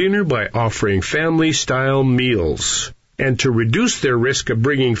focus on dinner by offering family-style meals. And to reduce their risk of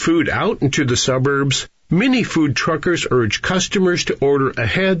bringing food out into the suburbs, many food truckers urge customers to order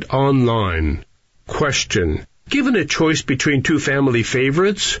ahead online. Question: given a choice between two family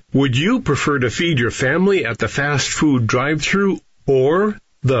favorites, would you prefer to feed your family at the fast food drive-thru or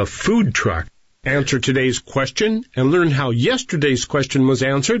the food truck? Answer today's question and learn how yesterday's question was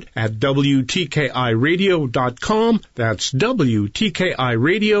answered at WTKIRadio.com. That's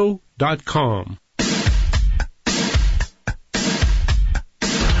WTKIRadio.com.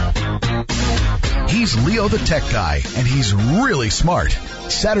 He's Leo the Tech Guy, and he's really smart.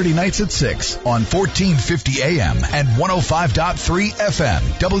 Saturday nights at 6 on 1450 AM and 105.3 FM,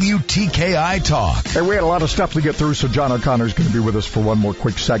 WTKI Talk. Hey, we had a lot of stuff to get through, so John O'Connor's going to be with us for one more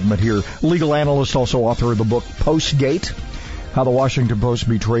quick segment here. Legal analyst, also author of the book Postgate, How the Washington Post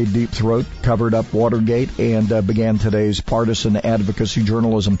Betrayed Deep Throat, covered up Watergate, and began today's partisan advocacy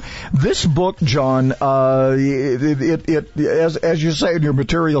journalism. This book, John, as you say in your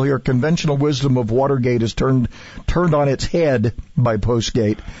material here, conventional wisdom of Watergate is turned on its head by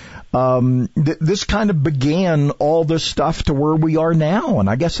Postgate. This kind of began all this stuff to where we are now, and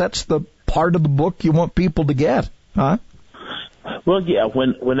I guess that's the part of the book you want people to get, huh? Well, yeah,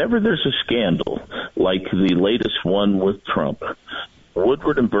 whenever there's a scandal, like the latest one with Trump,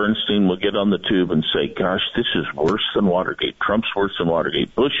 Woodward and Bernstein will get on the tube and say, gosh, this is worse than Watergate. Trump's worse than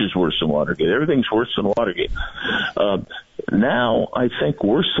Watergate. Bush is worse than Watergate. Everything's worse than Watergate. Now, I think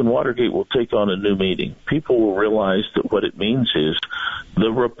worse than Watergate will take on a new meaning. People will realize that what it means is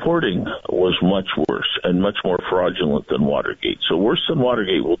the reporting was much worse and much more fraudulent than Watergate. So worse than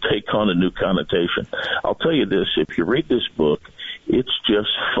Watergate will take on a new connotation. I'll tell you this, if you read this book, it's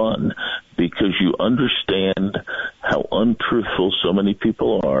just fun because you understand how untruthful so many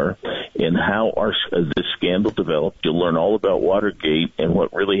people are and how this scandal developed. You'll learn all about Watergate and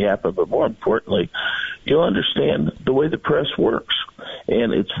what really happened, but more importantly, you'll understand the way the press works.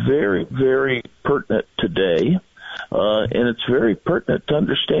 And it's very, very pertinent today, and it's very pertinent to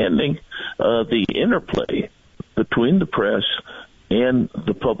understanding the interplay between the press and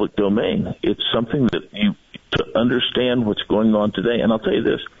the public domain. It's something that you to understand what's going on today. And I'll tell you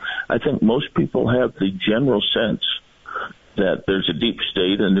this, I think most people have the general sense that there's a deep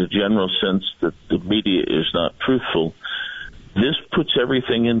state and the general sense that the media is not truthful. This puts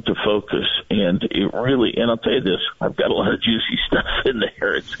everything into focus, and it really, and I'll tell you this, I've got a lot of juicy stuff in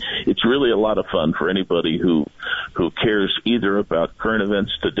there. It's really a lot of fun for anybody who cares either about current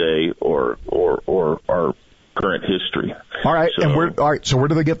events today or our current history. All right, so where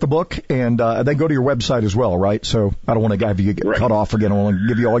do they get the book? And they go to your website as well, right? So I don't want to have you get cut off again. I want to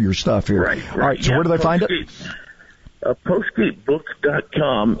give you all your stuff here. Right. All right, so where do they find it?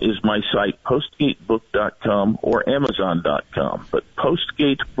 PostgateBook.com is my site, postgatebook.com or Amazon.com. But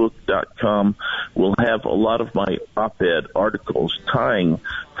postgatebook.com will have a lot of my op-ed articles tying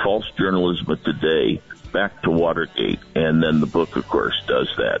false journalism of today back to Watergate. And then the book, of course,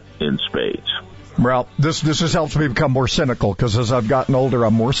 does that in spades. Well, this has helped me become more cynical, because as I've gotten older,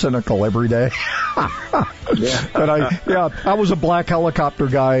 I'm more cynical every day. And I was a black helicopter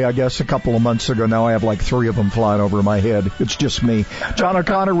guy, I guess, a couple of months ago. Now I have like 3 of them flying over my head. It's just me. John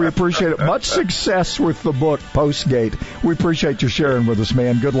O'Connor, we appreciate it. Much success with the book, Postgate. We appreciate you sharing with us,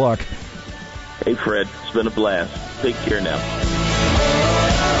 man. Good luck. Hey, Fred. It's been a blast. Take care now.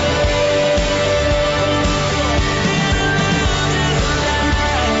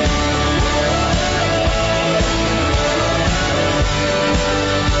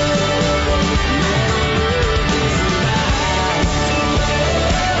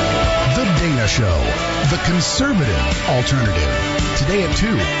 Show, the conservative alternative. Today at 2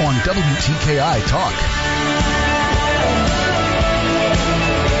 on WTKI Talk.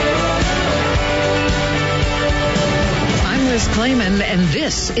 I'm Liz Clayman, and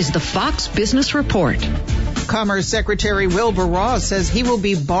this is the Fox Business Report. Commerce Secretary Wilbur Ross says he will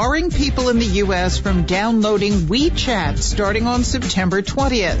be barring people in the U.S. from downloading WeChat starting on September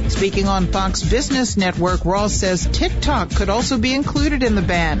 20th. Speaking on Fox Business Network, Ross says TikTok could also be included in the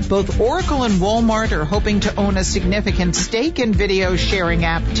ban. Both Oracle and Walmart are hoping to own a significant stake in video sharing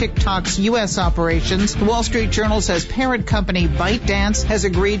app TikTok's U.S. operations. The Wall Street Journal says parent company ByteDance has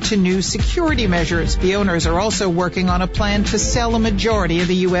agreed to new security measures. The owners are also working on a plan to sell a majority of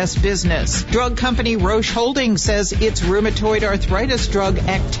the U.S. business. Drug company Roche Holdings says its rheumatoid arthritis drug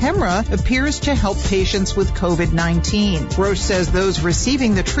Actemra appears to help patients with COVID-19. Roche says those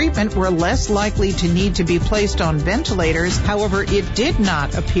receiving the treatment were less likely to need to be placed on ventilators. However, it did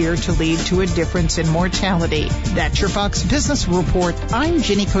not appear to lead to a difference in mortality. That's your Fox Business Report. I'm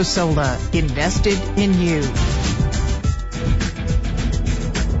Ginny Cosola, invested in you.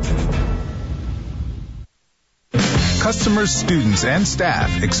 Customers, students, and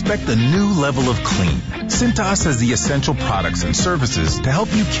staff expect a new level of clean. Cintas has the essential products and services to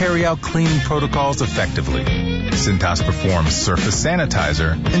help you carry out cleaning protocols effectively. Cintas performs surface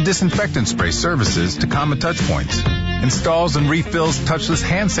sanitizer and disinfectant spray services to common touch points, installs and refills touchless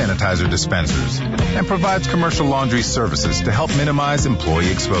hand sanitizer dispensers, and provides commercial laundry services to help minimize employee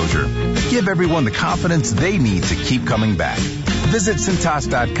exposure. Give everyone the confidence they need to keep coming back. Visit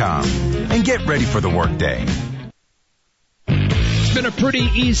Cintas.com and get ready for the workday. It's been a pretty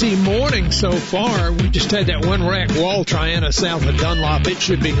easy morning so far. We just had that one wreck, Wall Triana, south of Dunlop. It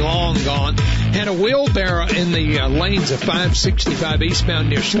should be long gone. Had a wheelbarrow in the lanes of 565 eastbound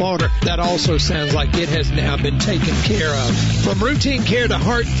near Slaughter. That also sounds like it has now been taken care of. From routine care to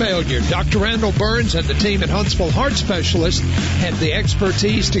heart failure, Dr. Randall Burns and the team at Huntsville Heart Specialists have the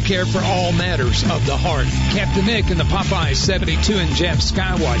expertise to care for all matters of the heart. Captain Nick in the Popeye 72 and Jeff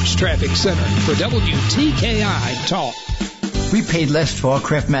Skywatch Traffic Center for WTKI Talk. We paid less for our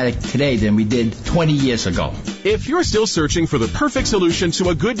Craftmatic today than we did 20 years ago. If you're still searching for the perfect solution to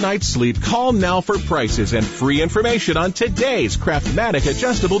a good night's sleep, call now for prices and free information on today's Craftmatic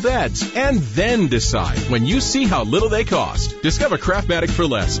adjustable beds. And then decide when you see how little they cost. Discover Craftmatic for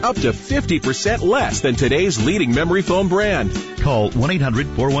less, up to 50% less than today's leading memory foam brand. Call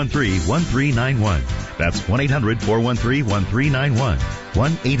 1-800-413-1391. That's 1-800-413-1391.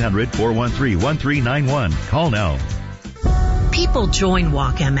 1-800-413-1391. Call now. People join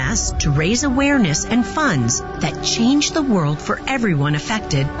Walk MS to raise awareness and funds that change the world for everyone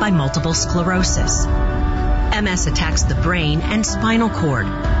affected by multiple sclerosis. MS attacks the brain and spinal cord.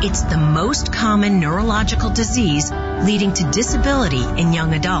 It's the most common neurological disease leading to disability in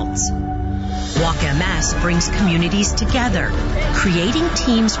young adults. Walk MS brings communities together, creating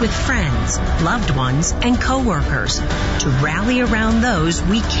teams with friends, loved ones, and coworkers to rally around those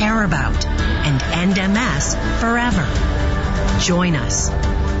we care about and end MS forever. Join us.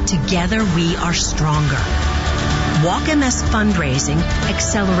 Together we are stronger. Walk MS fundraising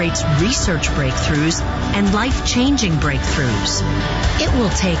accelerates research breakthroughs and life-changing breakthroughs. It will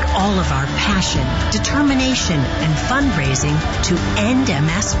take all of our passion, determination, and fundraising to end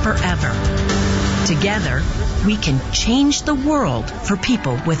MS forever. Together, we can change the world for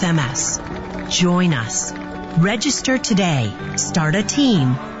people with MS. Join us. Register today, start a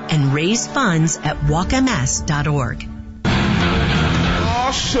team, and raise funds at walkms.org.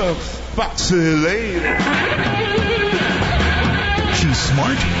 Shucks, foxy lady. She's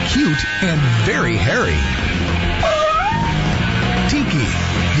smart, cute, and very hairy. Tiki,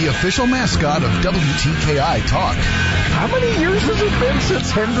 the official mascot of WTKI Talk. How many years has it been since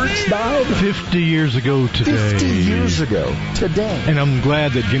Hendricks died? 50 years ago today. 50 years ago today. And I'm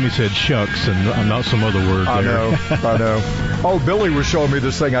glad that Jimmy said shucks and not some other word there. I know. Oh, Billy was showing me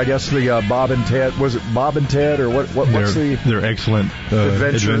this thing. I guess the Bob and Ted, was it Bob and Ted or what's their excellent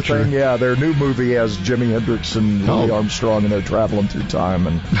adventure thing? Yeah, their new movie has Jimi Hendrix and Louis Armstrong, and they're traveling through time,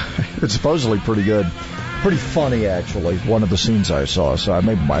 and it's supposedly pretty good. Pretty funny, actually, one of the scenes I saw, so I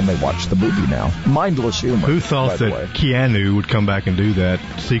may watch the movie now. Mindless humor. Who thought that Keanu would come back and do that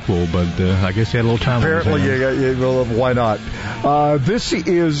sequel, but I guess he had a little time. Apparently, well, why not? This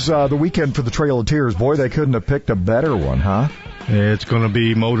is the weekend for the Trail of Tears. Boy, they couldn't have picked a better one, huh? It's going to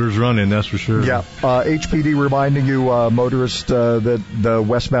be motors running, that's for sure. Yeah. HPD reminding you, motorists, that the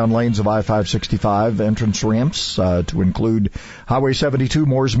westbound lanes of I-565 entrance ramps to include Highway 72,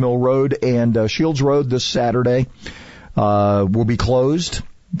 Moores Mill Road, and Shields Road this Saturday will be closed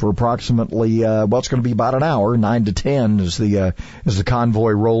for approximately, it's going to be about an hour, 9 to 10 as the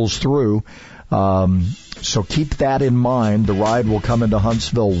convoy rolls through. So keep that in mind. The ride will come into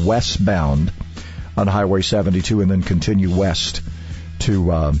Huntsville westbound on Highway 72 and then continue west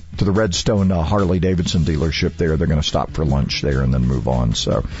to the Redstone Harley-Davidson dealership there. They're going to stop for lunch there and then move on.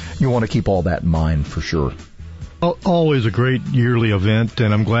 So you want to keep all that in mind for sure. Always a great yearly event,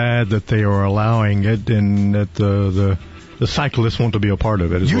 and I'm glad that they are allowing it and that the cyclists want to be a part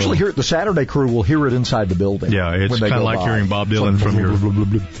of it as Usually well. The Saturday crew will hear it inside the building. Yeah, it's kind of like hearing Bob Dylan from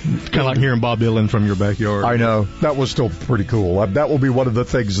your backyard. I know. That was still pretty cool. That will be one of the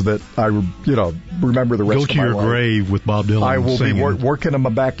things that I remember the rest of my life. Go to your grave with Bob Dylan. I will singing. be working in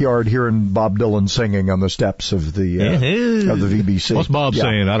my backyard hearing Bob Dylan singing on the steps of the VBC. What's Bob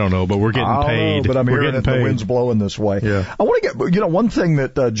saying? I don't know, but we're getting paid. But I'm hearing it. The wind's blowing this way. Yeah. I want to get one thing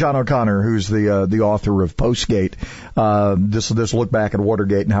that John O'Connor, who's the author of Postgate, this look back at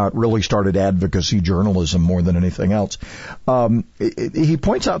Watergate and how it really started advocacy journalism more than anything else. He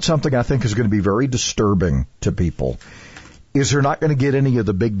points out something I think is going to be very disturbing to people. Is they're not going to get any of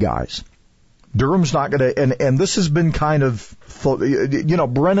the big guys. Durham's not going to, and this has been kind of,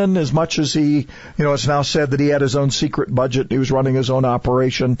 Brennan, as much as he, it's now said that he had his own secret budget, he was running his own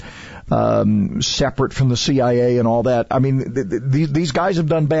operation, separate from the CIA and all that. I mean, these guys have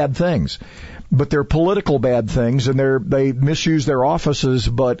done bad things, but they're political bad things, and they misuse their offices,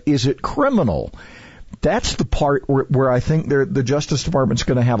 but is it criminal? That's the part where I think the Justice Department's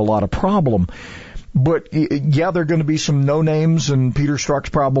going to have a lot of problem. But yeah, there are going to be some no names, and Peter Strzok's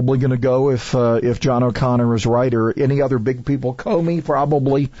probably going to go if John O'Connor is right, or any other big people. Comey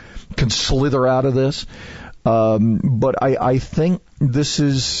probably can slither out of this. But I think this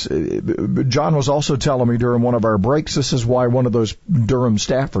is. John was also telling me during one of our breaks, this is why one of those Durham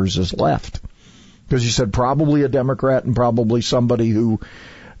staffers has left, because he said probably a Democrat and probably somebody who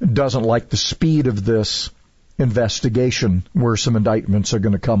doesn't like the speed of this investigation, where some indictments are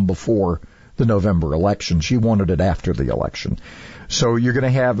going to come before the November election. She wanted it after the election. So you're going to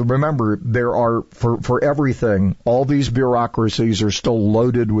have, remember, there are, for everything, all these bureaucracies are still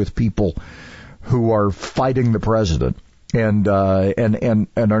loaded with people who are fighting the president and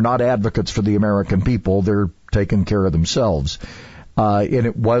are not advocates for the American people. They're taking care of themselves.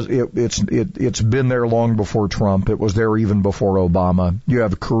 And it's been there long before Trump. It was there even before Obama. You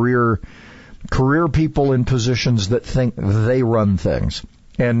have career people in positions that think they run things.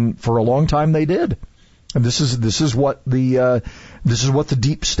 And for a long time they did. And this is what the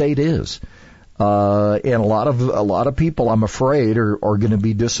deep state is. And a lot of people, I'm afraid, are going to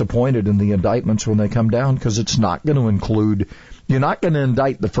be disappointed in the indictments when they come down, because it's not going to include. You're not going to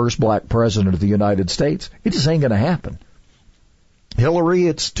indict the first black president of the United States. It just ain't going to happen. Hillary,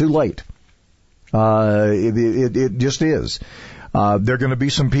 it's too late. It just is. There are going to be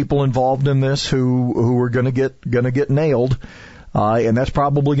some people involved in this who are going to get nailed. And that's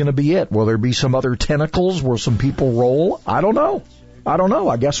probably going to be it. Will there be some other tentacles where some people roll? I don't know.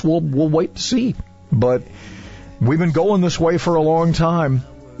 I guess we'll wait to see. But we've been going this way for a long time.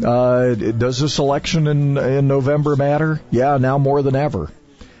 Does this election in November matter? Yeah, now more than ever.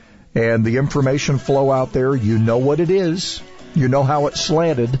 And the information flow out there, you know what it is. You know how it's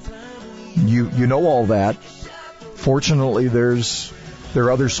slanted. You know all that. Fortunately, there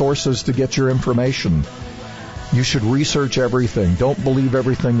are other sources to get your information. You should research everything. Don't believe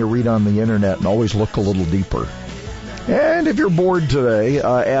everything you read on the internet, and always look a little deeper. And if you're bored today,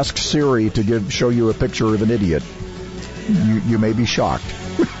 ask Siri to show you a picture of an idiot. You may be shocked.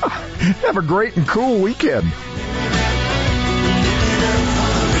 Have a great and cool weekend.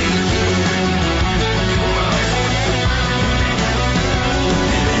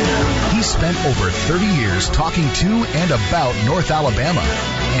 He spent over 30 years talking to and about North Alabama.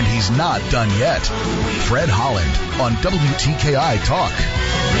 And he's not done yet. Fred Holland on WTKI Talk.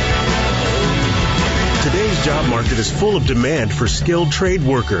 Today's job market is full of demand for skilled trade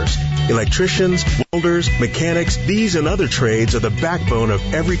workers. Electricians, welders, mechanics, these and other trades are the backbone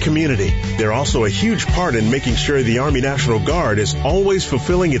of every community. They're also a huge part in making sure the Army National Guard is always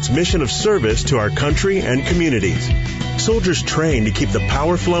fulfilling its mission of service to our country and communities. Soldiers train to keep the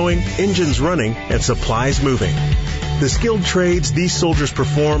power flowing, engines running, and supplies moving. The skilled trades these soldiers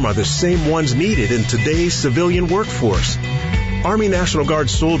perform are the same ones needed in today's civilian workforce. Army National Guard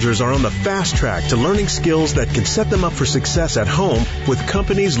soldiers are on the fast track to learning skills that can set them up for success at home with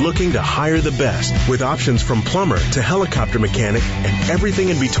companies looking to hire the best. With options from plumber to helicopter mechanic and everything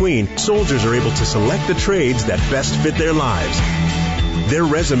in between, soldiers are able to select the trades that best fit their lives. Their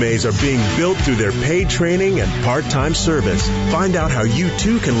resumes are being built through their paid training and part-time service. Find out how you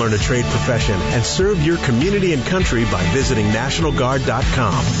too can learn a trade profession and serve your community and country by visiting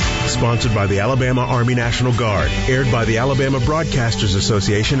NationalGuard.com. Sponsored by the Alabama Army National Guard. Aired by the Alabama Broadcasters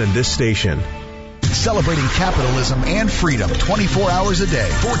Association and this station. Celebrating capitalism and freedom 24 hours a day.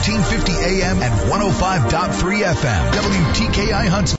 1450 AM and 105.3 FM. WTKI Huntsville.